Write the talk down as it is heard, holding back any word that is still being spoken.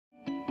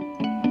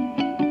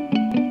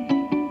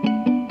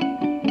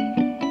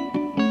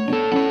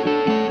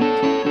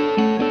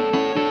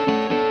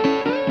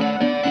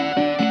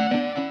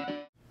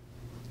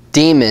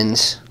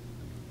demons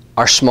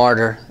are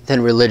smarter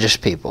than religious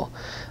people.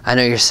 I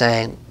know you're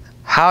saying,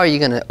 how are you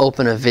going to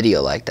open a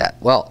video like that?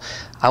 Well,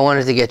 I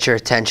wanted to get your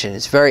attention.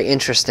 It's very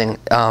interesting.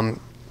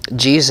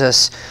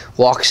 Jesus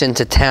walks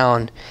into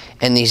town,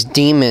 and these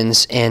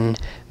demons in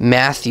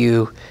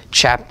Matthew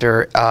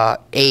chapter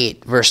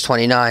 8, verse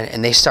 29,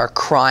 and they start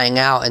crying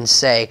out and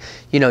say,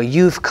 you know,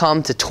 you've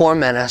come to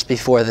torment us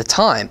before the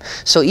time.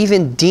 So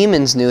even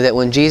demons knew that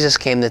when Jesus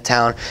came to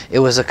town, it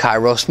was a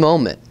kairos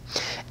moment.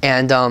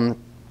 And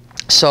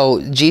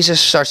so Jesus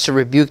starts to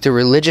rebuke the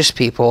religious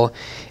people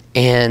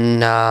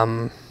in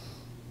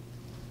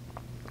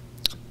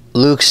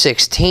Luke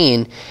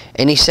 16,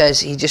 and he says,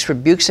 he just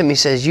rebukes them. He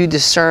says, you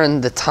discern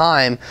the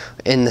time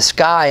in the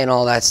sky and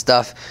all that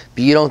stuff,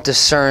 but you don't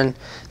discern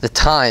the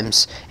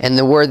times. And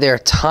the word there,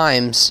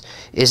 times,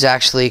 is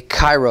actually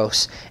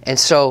kairos. And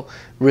so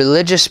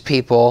religious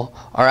people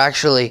are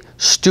actually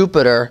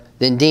stupider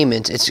than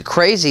demons. It's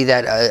crazy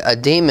that a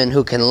demon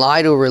who can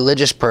lie to a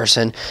religious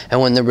person, and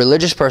when the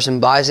religious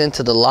person buys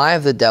into the lie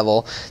of the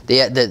devil,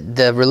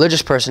 the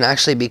religious person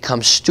actually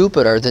becomes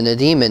stupider than the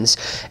demons.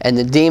 And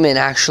the demons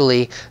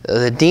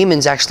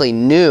actually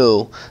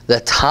knew the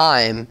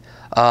time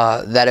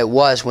that it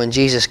was when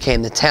Jesus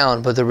came to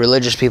town, but the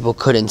religious people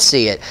couldn't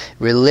see it.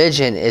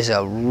 Religion is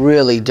a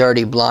really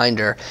dirty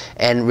blinder,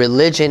 and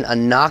religion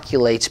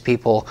inoculates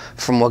people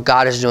from what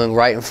God is doing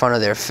right in front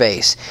of their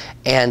face.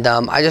 And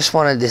I just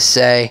wanted to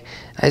say,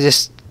 I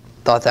just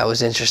thought that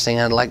was interesting.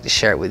 I'd like to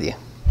share it with you.